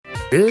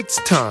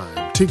It's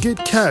time to get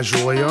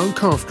casually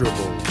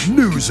uncomfortable.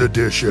 News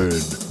Edition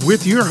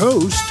with your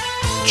host,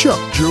 Chuck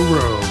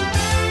Jerome.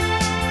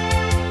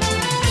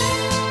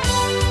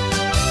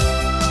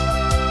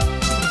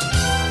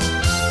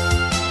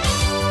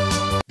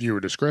 Viewer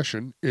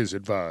discretion is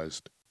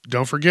advised.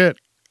 Don't forget,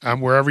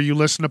 I'm wherever you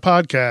listen to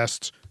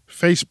podcasts,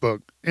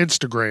 Facebook,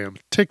 Instagram,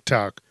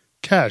 TikTok,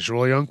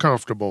 Casually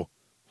Uncomfortable.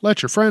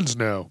 Let your friends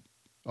know.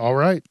 All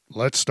right,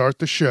 let's start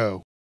the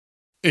show.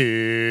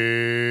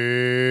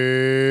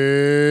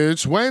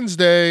 It's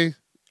Wednesday,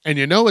 and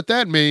you know what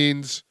that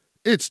means.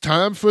 It's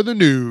time for the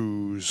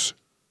news.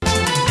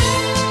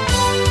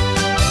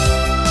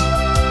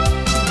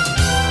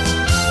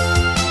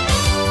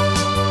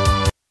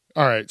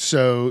 All right,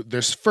 so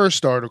this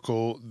first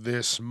article,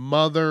 this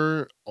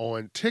mother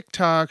on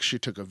TikTok, she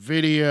took a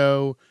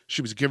video.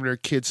 She was giving her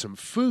kid some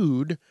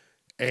food,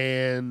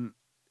 and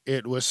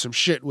it was some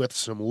shit with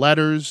some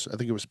letters. I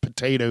think it was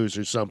potatoes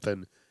or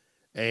something.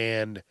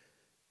 And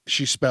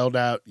she spelled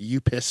out,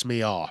 "You piss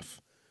me off."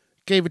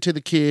 Gave it to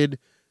the kid.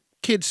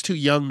 Kid's too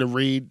young to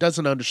read,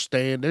 doesn't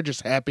understand. They're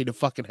just happy to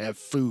fucking have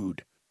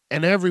food.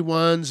 And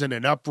everyone's in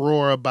an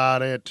uproar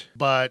about it.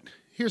 But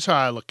here's how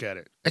I look at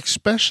it.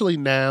 Especially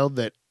now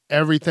that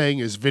everything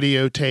is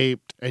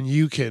videotaped and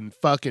you can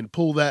fucking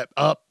pull that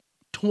up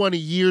 20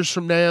 years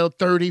from now,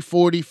 30,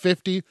 40,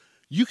 50.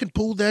 You can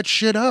pull that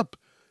shit up.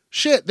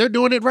 Shit, they're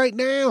doing it right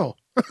now.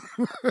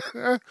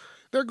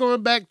 They're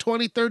going back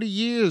 20, 30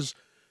 years,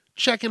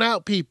 checking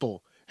out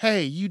people.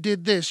 Hey, you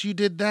did this, you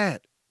did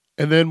that.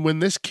 And then when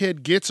this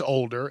kid gets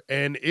older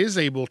and is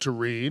able to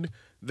read,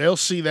 they'll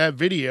see that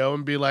video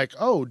and be like,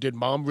 oh, did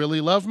mom really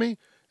love me?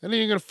 And then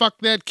you're going to fuck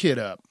that kid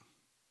up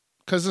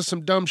because of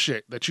some dumb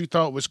shit that you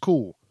thought was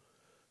cool.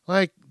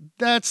 Like,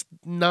 that's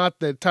not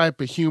the type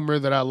of humor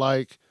that I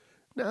like.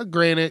 Now,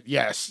 granted,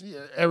 yes,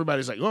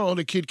 everybody's like, oh,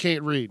 the kid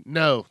can't read.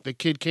 No, the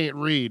kid can't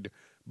read.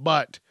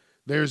 But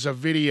there's a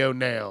video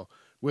now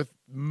with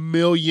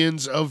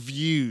millions of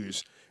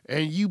views.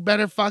 And you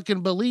better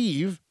fucking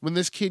believe when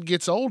this kid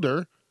gets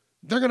older,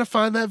 they're going to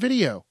find that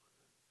video.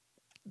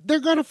 They're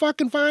going to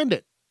fucking find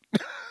it.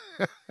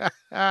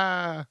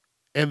 And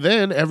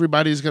then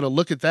everybody's going to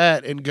look at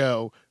that and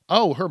go,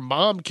 oh, her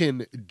mom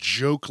can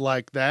joke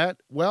like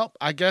that. Well,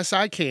 I guess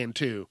I can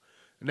too.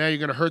 Now you're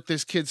going to hurt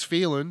this kid's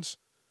feelings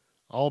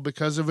all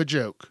because of a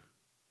joke.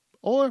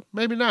 Or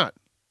maybe not.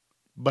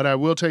 But I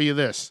will tell you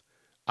this.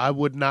 I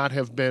would not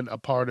have been a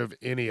part of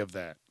any of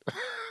that.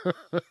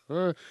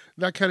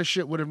 That kind of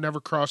shit would have never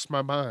crossed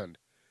my mind.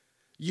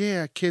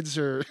 Yeah, kids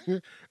are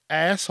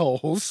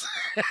assholes.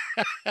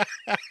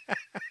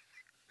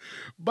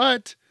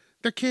 But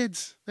they're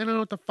kids. They don't know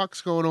what the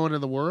fuck's going on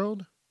in the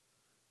world.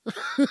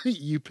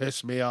 You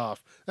piss me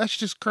off. That's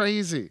just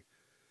crazy.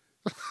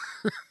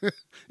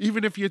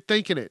 Even if you're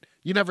thinking it,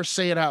 you never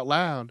say it out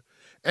loud.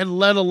 And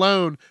let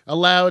alone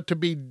allow it to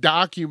be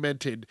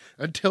documented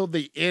until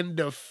the end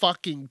of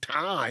fucking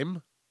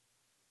time.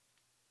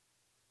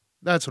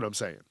 That's what I'm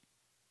saying.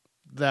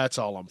 That's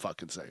all I'm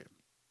fucking saying.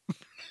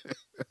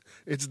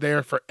 It's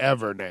there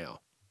forever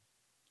now.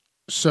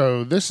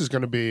 So this is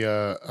going to be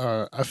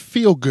a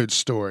feel-good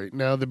story.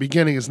 Now, the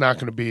beginning is not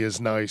going to be as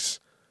nice.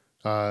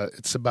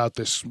 It's about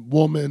this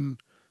woman.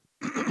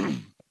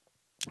 When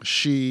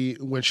she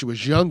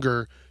was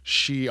younger,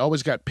 she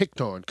always got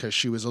picked on because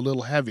she was a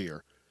little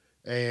heavier.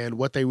 And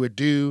what they would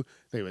do,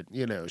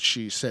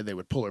 she said they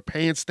would pull her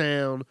pants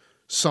down.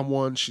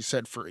 Someone, she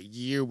said, for a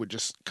year would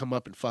just come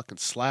up and fucking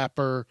slap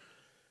her.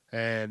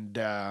 And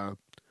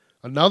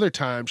another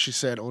time, she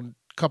said, on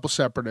a couple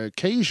separate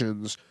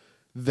occasions,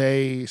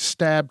 they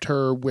stabbed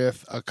her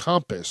with a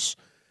compass.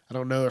 I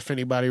don't know if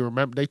anybody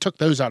remember. They took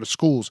those out of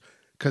schools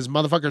because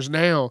motherfuckers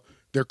now,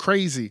 they're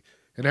crazy.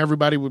 And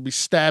everybody would be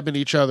stabbing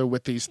each other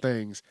with these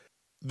things.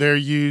 They're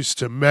used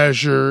to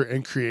measure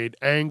and create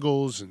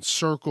angles and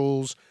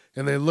circles.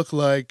 And they look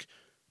like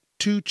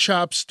two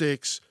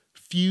chopsticks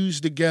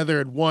fused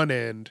together at one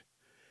end.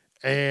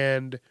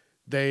 And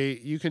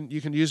you can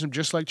use them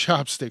just like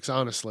chopsticks,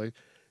 honestly.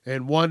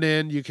 And one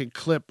end, you can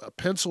clip a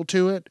pencil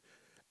to it.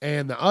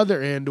 And the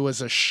other end was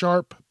a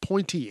sharp,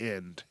 pointy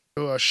end.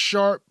 A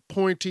sharp,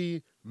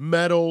 pointy,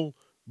 metal,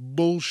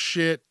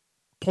 bullshit,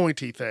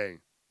 pointy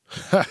thing.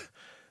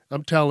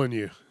 I'm telling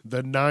you,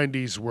 the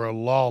 90s were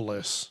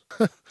lawless.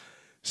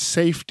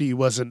 Safety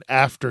was an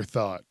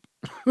afterthought.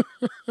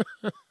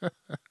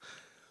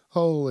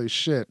 Holy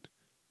shit.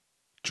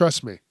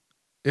 Trust me,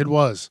 it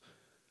was.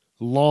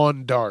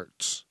 Lawn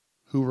darts.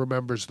 Who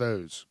remembers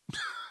those?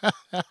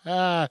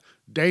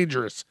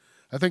 Dangerous.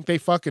 I think they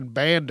fucking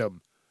banned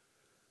them.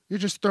 You're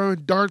just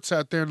throwing darts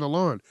out there in the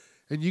lawn.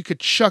 And you could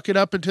chuck it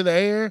up into the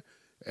air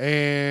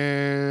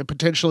and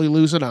potentially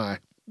lose an eye.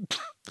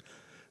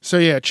 So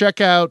yeah,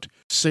 check out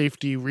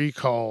Safety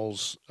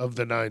Recalls of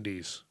the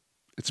 90s.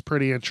 It's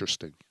pretty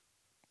interesting.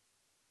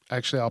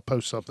 Actually, I'll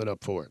post something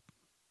up for it.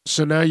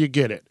 So now you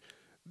get it.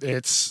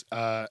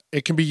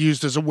 It can be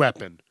used as a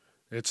weapon.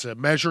 It's a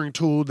measuring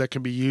tool that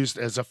can be used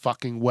as a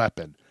fucking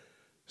weapon.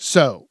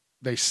 So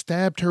they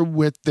stabbed her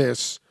with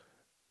this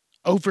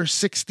over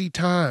 60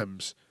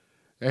 times.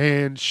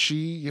 And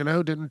she,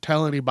 didn't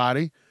tell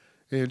anybody.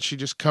 And she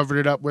just covered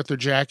it up with her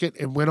jacket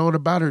and went on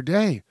about her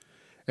day.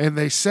 And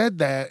they said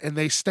that, and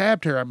they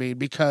stabbed her,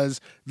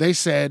 because they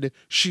said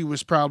she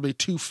was probably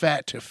too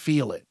fat to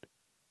feel it.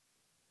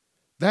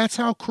 That's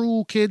how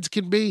cruel kids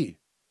can be.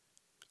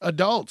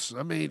 Adults,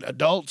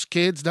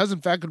 kids,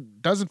 doesn't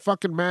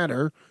fucking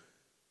matter.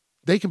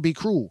 They can be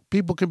cruel.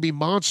 People can be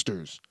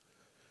monsters.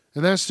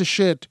 And that's the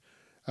shit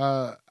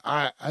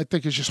I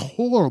think is just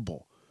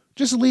horrible.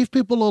 Just leave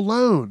people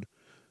alone.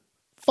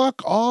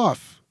 Fuck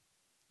off.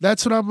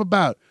 That's what I'm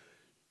about.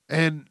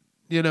 And,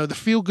 the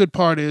feel-good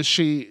part is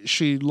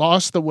she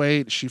lost the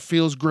weight. She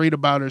feels great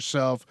about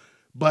herself.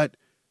 But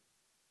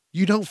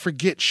you don't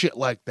forget shit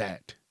like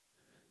that.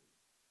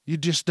 You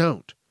just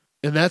don't.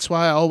 And that's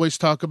why I always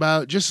talk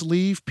about just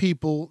leave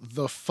people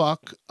the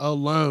fuck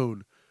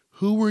alone.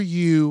 Who are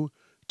you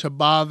to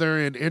bother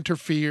and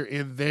interfere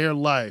in their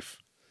life?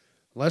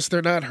 Unless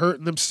they're not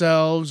hurting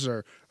themselves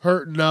or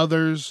hurting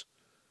others.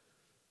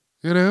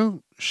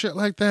 Shit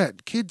like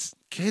that. Kids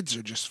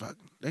are just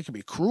fucking, they can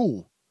be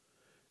cruel.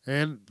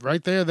 And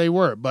right there they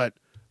were. But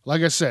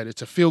like I said,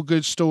 it's a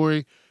feel-good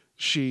story.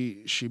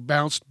 She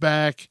bounced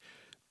back.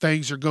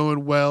 Things are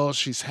going well.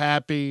 She's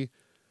happy.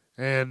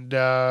 And,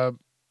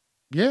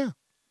 yeah,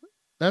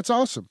 that's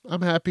awesome.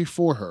 I'm happy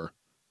for her.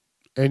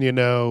 And,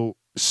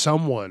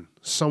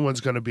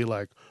 someone's going to be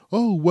like,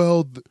 oh,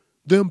 well,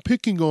 them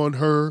picking on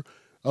her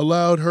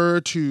allowed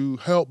her to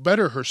help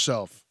better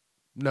herself.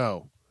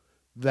 No,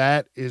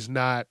 that is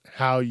not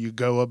how you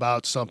go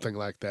about something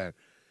like that.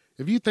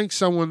 If you think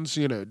someone's,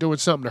 doing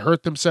something to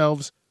hurt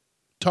themselves,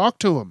 talk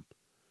to them.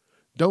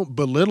 Don't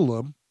belittle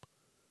them.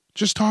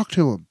 Just talk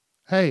to them.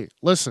 Hey,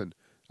 listen,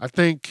 I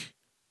think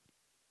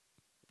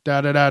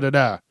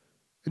da-da-da-da-da.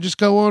 And just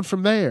go on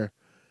from there.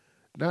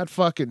 Not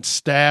fucking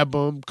stab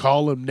them,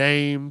 call them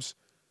names,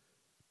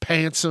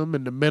 pants them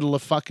in the middle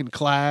of fucking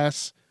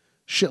class.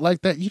 Shit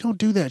like that. You don't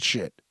do that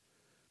shit.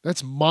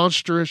 That's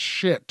monstrous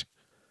shit.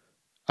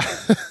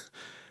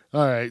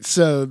 All right,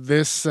 so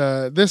this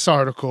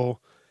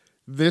article,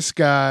 this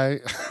guy,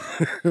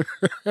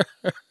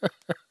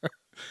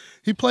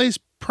 he plays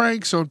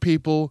pranks on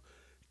people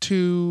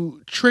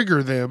to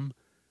trigger them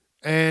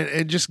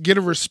and just get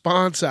a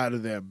response out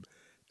of them.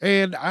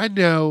 And I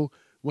know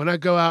when I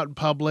go out in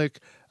public,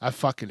 I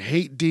fucking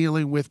hate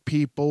dealing with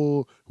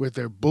people with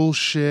their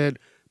bullshit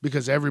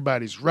because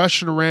everybody's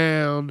rushing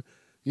around.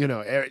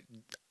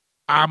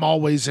 I'm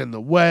always in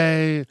the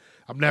way.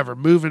 I'm never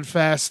moving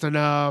fast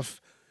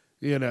enough,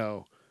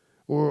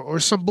 or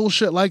some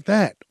bullshit like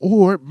that.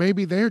 Or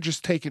maybe they're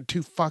just taking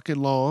too fucking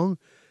long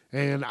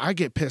and I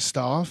get pissed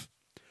off.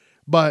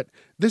 But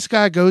this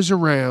guy goes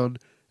around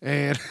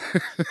and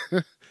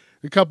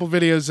a couple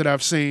videos that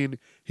I've seen,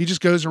 he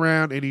just goes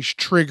around and he's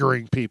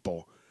triggering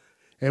people.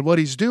 And what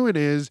he's doing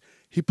is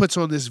he puts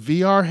on this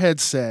VR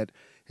headset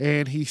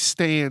and he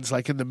stands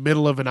like in the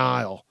middle of an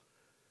aisle.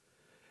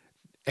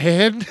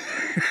 And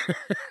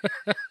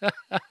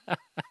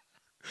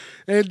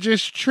and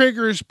just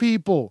triggers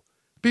people.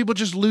 People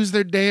just lose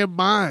their damn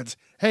minds.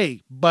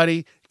 Hey,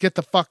 buddy, get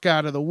the fuck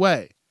out of the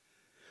way.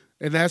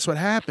 And that's what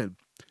happened.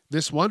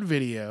 This one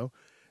video,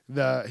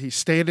 he's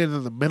standing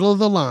in the middle of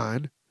the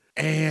line,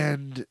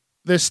 and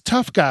this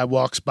tough guy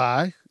walks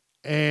by,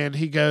 and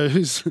he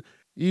goes,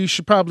 you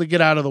should probably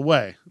get out of the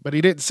way. But he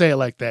didn't say it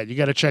like that. You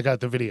got to check out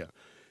the video.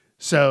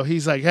 So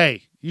he's like,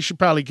 hey, you should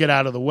probably get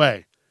out of the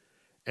way.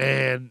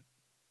 And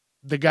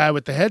the guy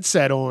with the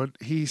headset on,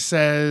 he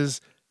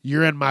says,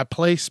 you're in my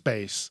play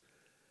space.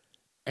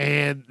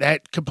 And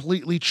that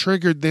completely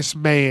triggered this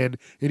man,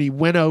 and he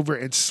went over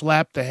and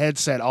slapped the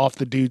headset off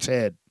the dude's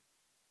head.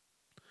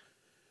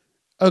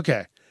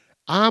 Okay,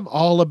 I'm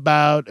all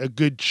about a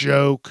good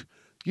joke,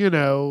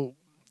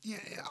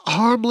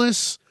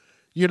 harmless.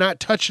 You're not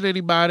touching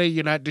anybody.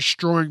 You're not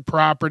destroying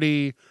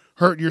property,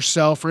 hurting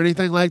yourself or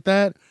anything like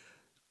that.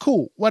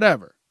 Cool,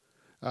 whatever.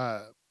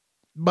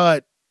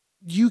 But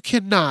you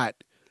cannot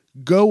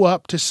go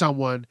up to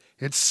someone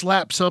and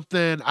slap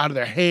something out of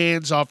their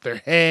hands, off their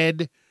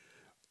head,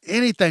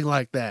 anything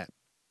like that.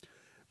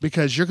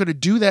 Because you're going to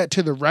do that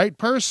to the right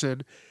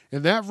person,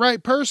 and that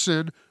right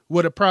person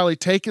would have probably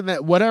taken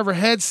that whatever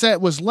headset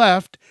was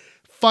left,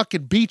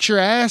 fucking beat your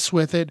ass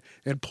with it,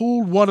 and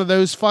pulled one of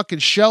those fucking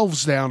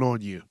shelves down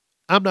on you.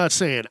 I'm not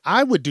saying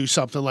I would do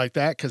something like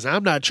that because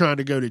I'm not trying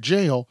to go to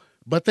jail,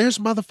 but there's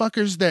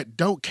motherfuckers that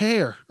don't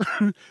care.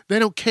 They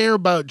don't care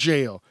about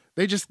jail.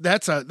 They just,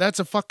 that's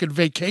a fucking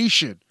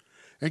vacation.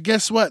 And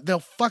guess what? They'll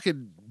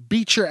fucking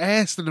beat your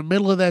ass in the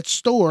middle of that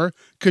store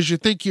because you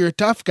think you're a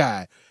tough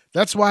guy.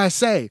 That's why I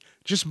say,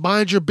 just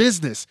mind your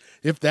business.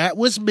 If that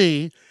was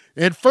me,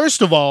 and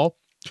first of all,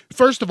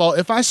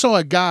 if I saw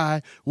a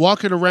guy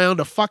walking around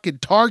a fucking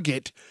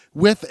Target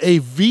with a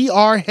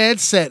VR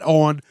headset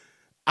on,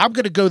 I'm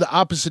going to go the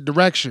opposite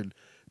direction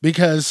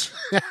because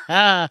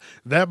that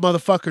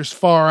motherfucker's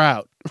far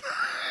out.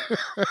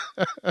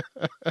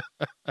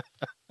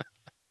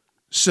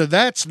 So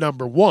that's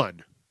number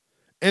one.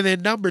 And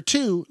then number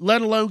two,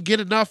 let alone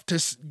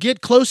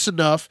get close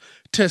enough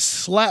to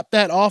slap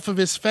that off of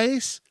his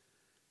face.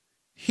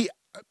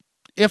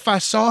 if I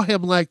saw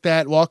him like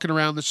that walking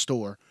around the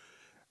store,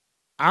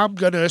 I'm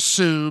going to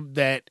assume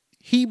that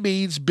he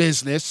means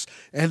business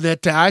and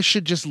that I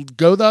should just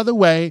go the other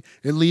way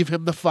and leave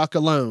him the fuck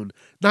alone,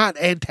 not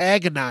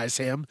antagonize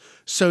him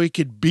so he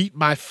could beat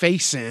my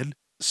face in.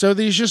 So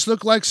these just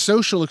look like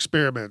social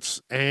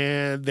experiments,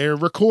 and they're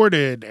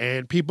recorded,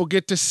 and people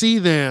get to see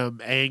them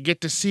and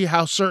get to see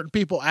how certain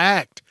people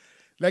act.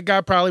 That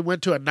guy probably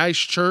went to a nice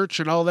church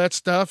and all that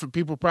stuff, and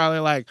people probably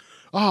like,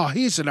 oh,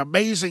 he's an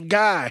amazing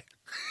guy.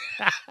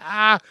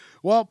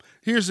 Well,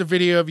 here's a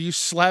video of you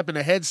slapping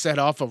a headset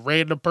off a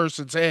random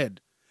person's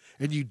head,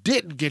 and you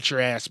didn't get your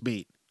ass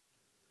beat.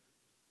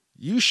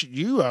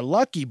 You are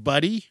lucky,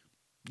 buddy.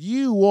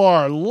 You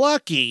are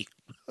lucky.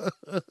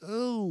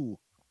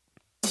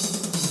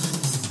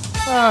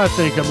 I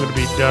think I'm going to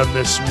be done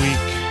this week.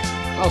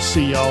 I'll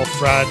see y'all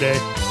Friday.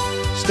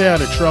 Stay out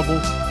of trouble,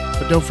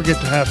 but don't forget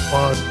to have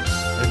fun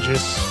and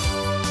just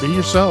be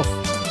yourself.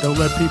 Don't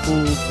let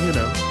people,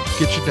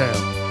 get you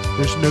down.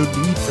 There's no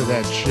need for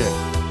that shit.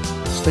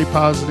 Stay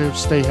positive,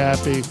 stay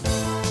happy,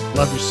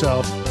 love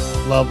yourself,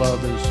 love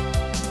others,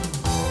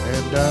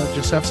 and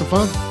just have some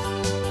fun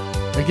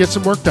and get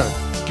some work done.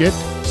 Get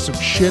some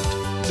shit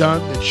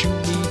done that you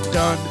need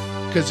done,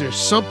 because there's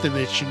something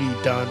that you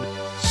need done.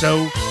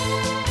 So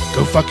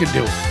go fucking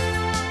do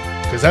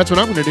it, because that's what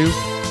I'm going to do.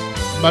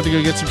 I'm about to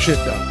go get some shit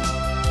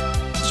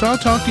done. So I'll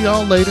talk to you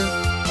all later.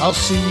 I'll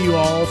see you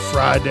all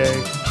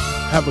Friday.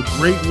 Have a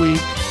great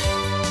week.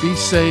 Be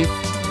safe.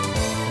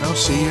 And I'll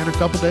see you in a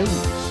couple days.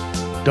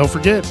 Don't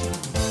forget,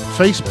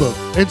 Facebook,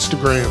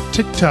 Instagram,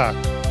 TikTok,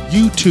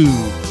 YouTube,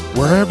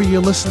 wherever you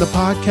listen to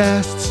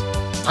podcasts,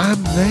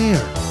 I'm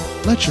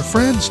there. Let your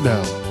friends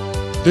know.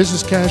 This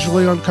is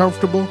Casually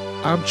Uncomfortable.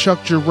 I'm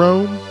Chuck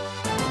Jerome,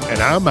 and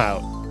I'm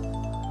out.